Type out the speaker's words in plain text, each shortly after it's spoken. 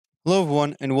Hello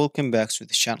everyone and welcome back to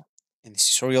the channel. In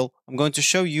this tutorial, I'm going to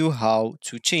show you how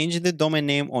to change the domain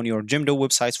name on your Jimdo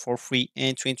websites for free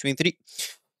in 2023.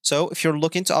 So if you're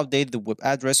looking to update the web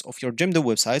address of your Jimdo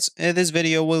websites, this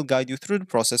video will guide you through the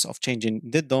process of changing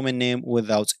the domain name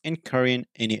without incurring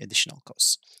any additional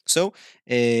costs. So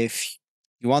if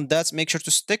you want that, make sure to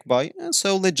stick by. And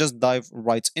so let's just dive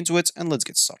right into it and let's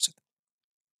get started.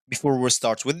 Before we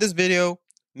start with this video,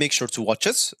 make sure to watch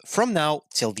it from now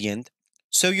till the end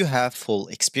so you have full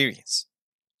experience.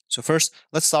 So first,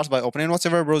 let's start by opening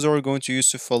whatever browser we're going to use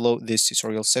to follow this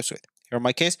tutorial steps with. Here in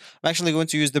my case, I'm actually going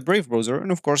to use the Brave browser, and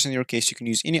of course in your case you can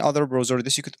use any other browser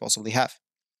that you could possibly have.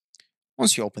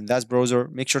 Once you open that browser,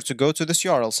 make sure to go to this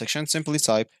URL section, simply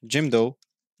type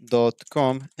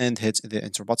jimdo.com and hit the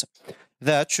enter button.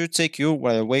 That should take you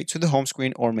right away to the home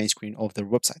screen or main screen of their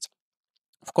website.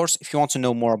 Of course, if you want to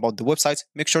know more about the website,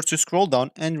 make sure to scroll down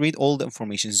and read all the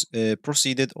information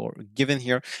proceeded or given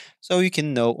here so you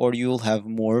can know or you'll have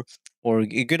more or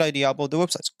a good idea about the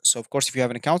website. So of course, if you have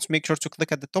an account, make sure to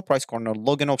click at the top right corner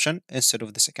login option instead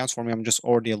of this account. For me, I'm just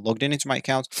already logged in into my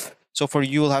account. So for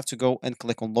you, you'll have to go and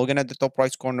click on login at the top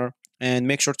right corner and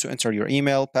make sure to enter your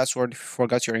email, password. If you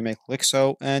forgot your email, click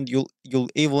so, and you'll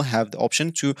able have the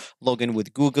option to log in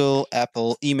with Google,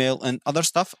 Apple, email, and other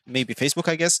stuff, maybe Facebook,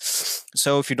 I guess.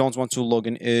 So if you don't want to log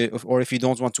in, or if you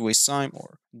don't want to waste time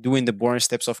or doing the boring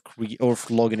steps of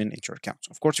logging in into your account.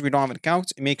 Of course, if you don't have an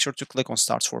account, make sure to click on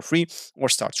Start for free or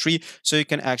Start free, so you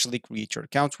can actually create your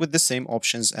account with the same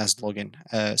options as login.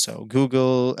 So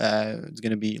Google, it's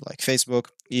gonna be like Facebook,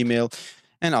 email,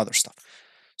 and other stuff.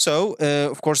 So,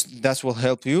 of course, that will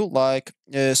help you like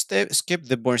skip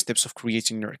the boring steps of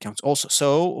creating your account also.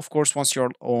 So, of course, once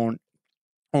you're on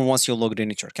or once you logged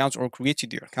in into your account or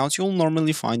created your account, you'll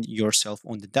normally find yourself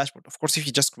on the dashboard. Of course, if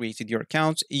you just created your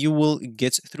account, you will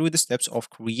get through the steps of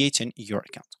creating your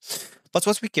account. But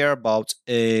what we care about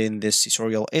in this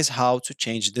tutorial is how to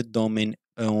change the domain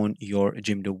on your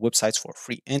Jimdo websites for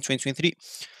free in 2023.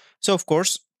 So, of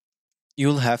course,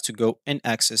 you'll have to go and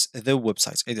access the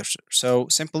website's editor. So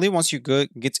simply once you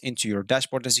get into your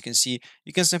dashboard, as you can see,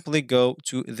 you can simply go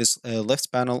to this left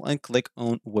panel and click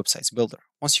on Websites Builder.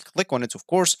 Once you click on it, of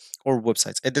course, or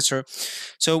Websites Editor.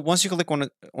 So once you click on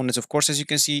it, of course, as you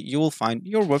can see, you will find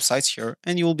your websites here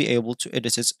and you will be able to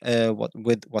edit it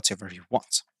with whatever you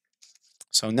want.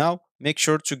 So now make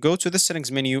sure to go to the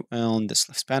settings menu on this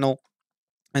left panel.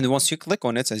 And once you click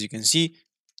on it, as you can see,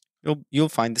 you'll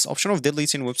find this option of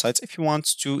deleting websites if you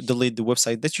want to delete the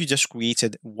website that you just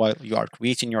created while you are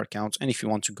creating your account, and if you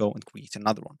want to go and create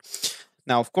another one.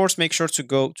 Now, of course, make sure to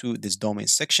go to this domain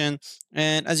section,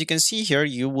 and as you can see here,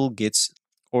 you will get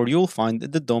or you'll find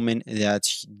the domain that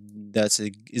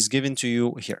is given to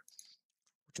you here,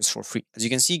 which is for free. As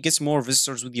you can see, it gets more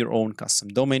visitors with your own custom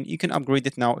domain. You can upgrade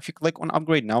it now. If you click on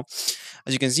upgrade now,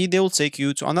 as you can see, they will take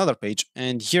you to another page,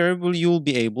 and here you'll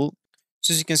be able.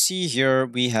 So as you can see here,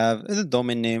 we have the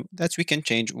domain name that we can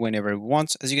change whenever we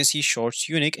want. As you can see, short,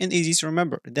 unique, and easy to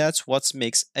remember. That's what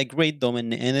makes a great domain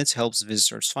name, and it helps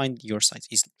visitors find your site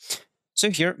easily.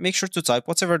 So here, make sure to type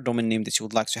whatever domain name that you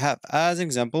would like to have. As an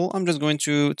example, I'm just going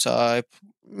to type,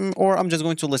 or I'm just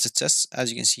going to list it test, as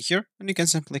you can see here, and you can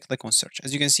simply click on search.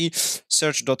 As you can see,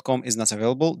 search.com is not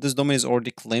available. This domain is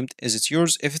already claimed. Is it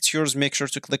yours? If it's yours, make sure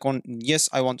to click on yes,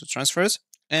 I want to transfer it.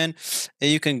 And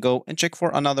you can go and check for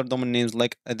another domain names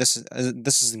like this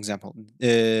is an example,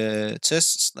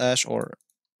 test slash, or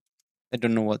I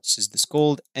don't know what is this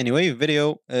called. Anyway,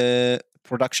 video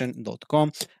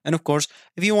production.com. And of course,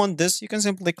 if you want this, you can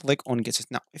simply click on Get It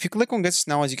Now. If you click on Get It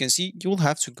Now, as you can see, you will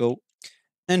have to go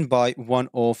and buy one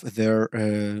of their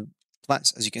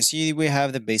plans. As you can see, we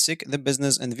have the basic, the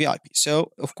business, and the VIP.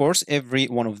 So, of course, every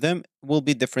one of them will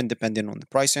be different depending on the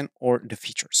pricing or the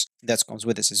features that comes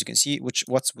with this. As you can see,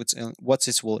 what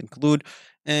it will include,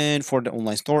 and for the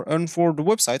online store and for the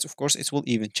websites, of course, it will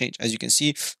even change. As you can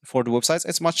see, for the websites,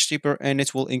 it's much cheaper, and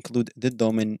it will include the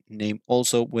domain name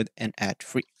also with an ad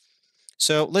free.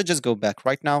 So let's just go back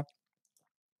right now.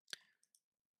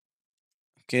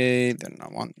 Okay, then I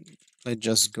want. Let's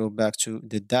just go back to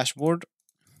the dashboard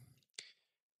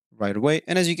right away.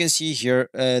 And as you can see here,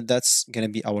 that's going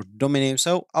to be our domain name.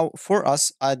 So for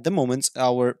us at the moment,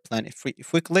 our plan is free.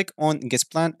 If we click on get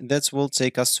plan, that will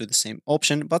take us to the same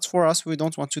option. But for us, we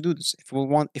don't want to do this.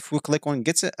 If we click on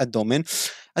get a domain,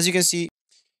 as you can see,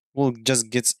 we'll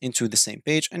just get into the same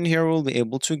page. And here we'll be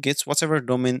able to get whatever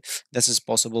domain that is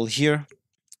possible here.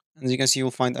 As you can see,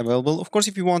 you'll find available. Of course,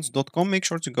 if you want .com, make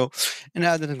sure to go and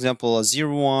add an example, a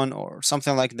 01 or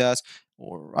something like that,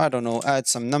 or I don't know, add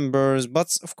some numbers.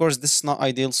 But of course, this is not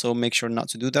ideal, so make sure not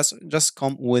to do that. Just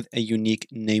come with a unique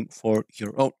name for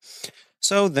your own.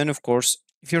 So then, of course,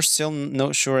 If you're still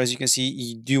not sure, as you can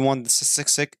see, do you want the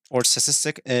statistic or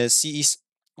statistic CE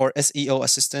or SEO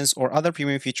assistance or other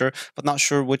premium feature, but not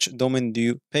sure which domain do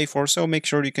you pay for? So make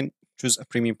sure you can choose a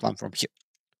premium plan from here.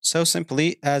 So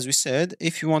simply, as we said,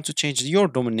 if you want to change your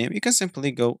domain name, you can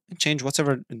simply go and change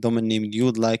whatever domain name you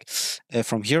would like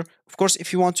from here. Of course,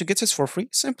 if you want to get it for free,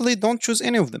 simply don't choose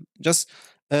any of them. Just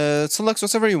select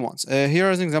whatever you want. Here,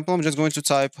 as an example, I'm just going to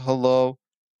type hello.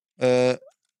 Uh,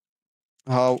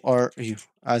 how are you?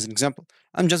 As an example,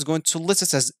 I'm just going to list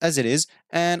it as it is,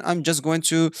 and I'm just going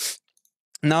to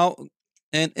now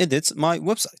and edit my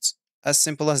websites. As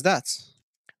simple as that.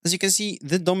 As you can see,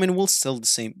 the domain will still the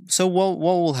same. So what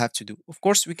we'll have to do? Of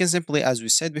course, we can simply, as we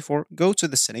said before, go to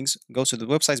the settings, go to the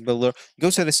website builder, go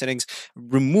to the settings,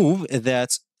 remove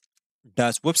that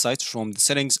website from the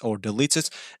settings or delete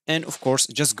it, and of course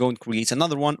just go and create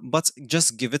another one, but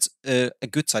just give it a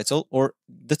good title or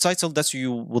the title that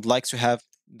you would like to have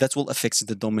that will affect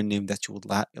the domain name that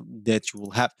that you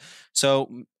will have.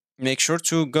 So make sure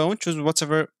to go and choose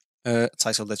whatever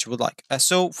title that you would like.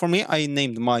 So for me, I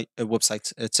named my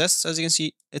website tests. As you can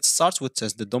see, it starts with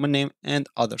test, the domain name, and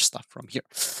other stuff from here.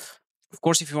 Of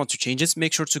course, if you want to change it,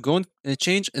 make sure to go and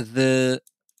change the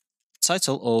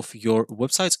title of your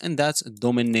website, and that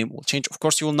domain name will change. Of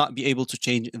course, you will not be able to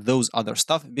change those other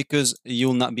stuff because you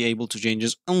will not be able to change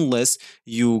it unless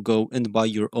you go and buy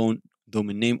your own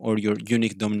domain name or your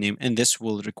unique domain name, and this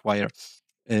will require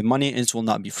money and it will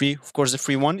not be free. Of course, the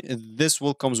free one, this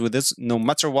will comes with this no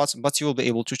matter what, but you will be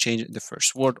able to change the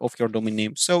first word of your domain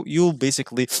name, so you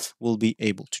basically will be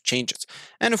able to change it.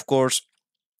 And of course,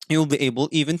 you'll be able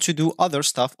even to do other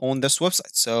stuff on this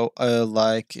website. So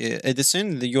like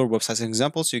editing your website as an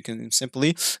example, so you can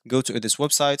simply go to this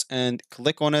website and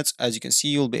click on it. As you can see,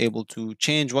 you'll be able to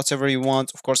change whatever you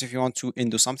want. Of course, if you want to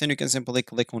undo something, you can simply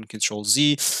click on Control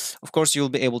Z. Of course, you'll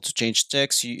be able to change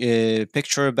text,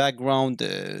 picture, background,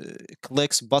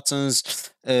 clicks,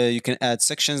 buttons. You can add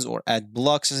sections or add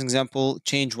blocks as an example,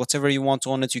 change whatever you want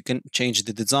on it. You can change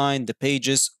the design, the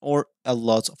pages, or a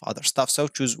lot of other stuff. So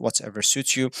choose whatever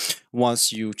suits you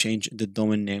once you change the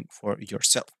domain name for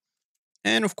yourself.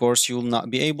 And of course, you will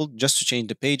not be able just to change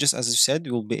the pages. As I said,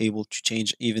 you will be able to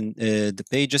change even the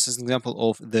pages. As an example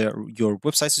of your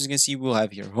website, as you can see, we'll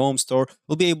have your home store.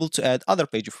 We'll be able to add other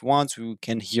pages if we want. We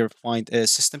can here find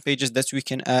system pages that we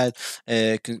can add,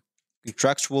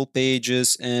 contractual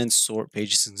pages, and store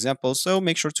pages, as example. So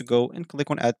make sure to go and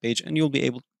click on add page, and you'll be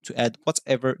able to add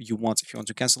whatever you want. If you want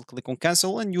to cancel, click on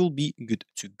cancel, and you'll be good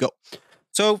to go.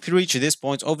 So if you reach this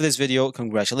point of this video,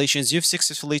 congratulations, you've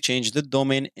successfully changed the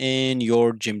domain in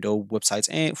your Jimdo websites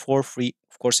and for free,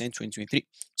 of course, in 2023.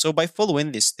 So by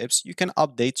following these steps, you can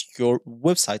update your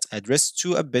website address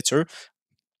to a better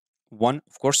one,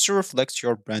 of course, to reflect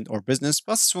your brand or business,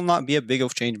 but this will not be a big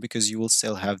of change because you will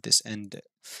still have this and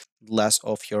less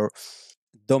of your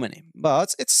domain name,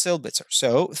 but it's still better.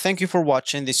 So thank you for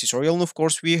watching this tutorial, and of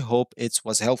course we hope it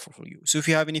was helpful for you. So if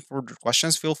you have any further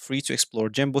questions, feel free to explore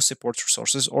Jimbo support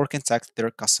resources or contact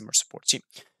their customer support team.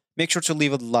 Make sure to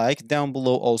leave a like down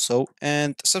below also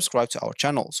and subscribe to our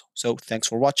channels. So thanks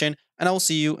for watching, and I will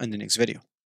see you in the next video.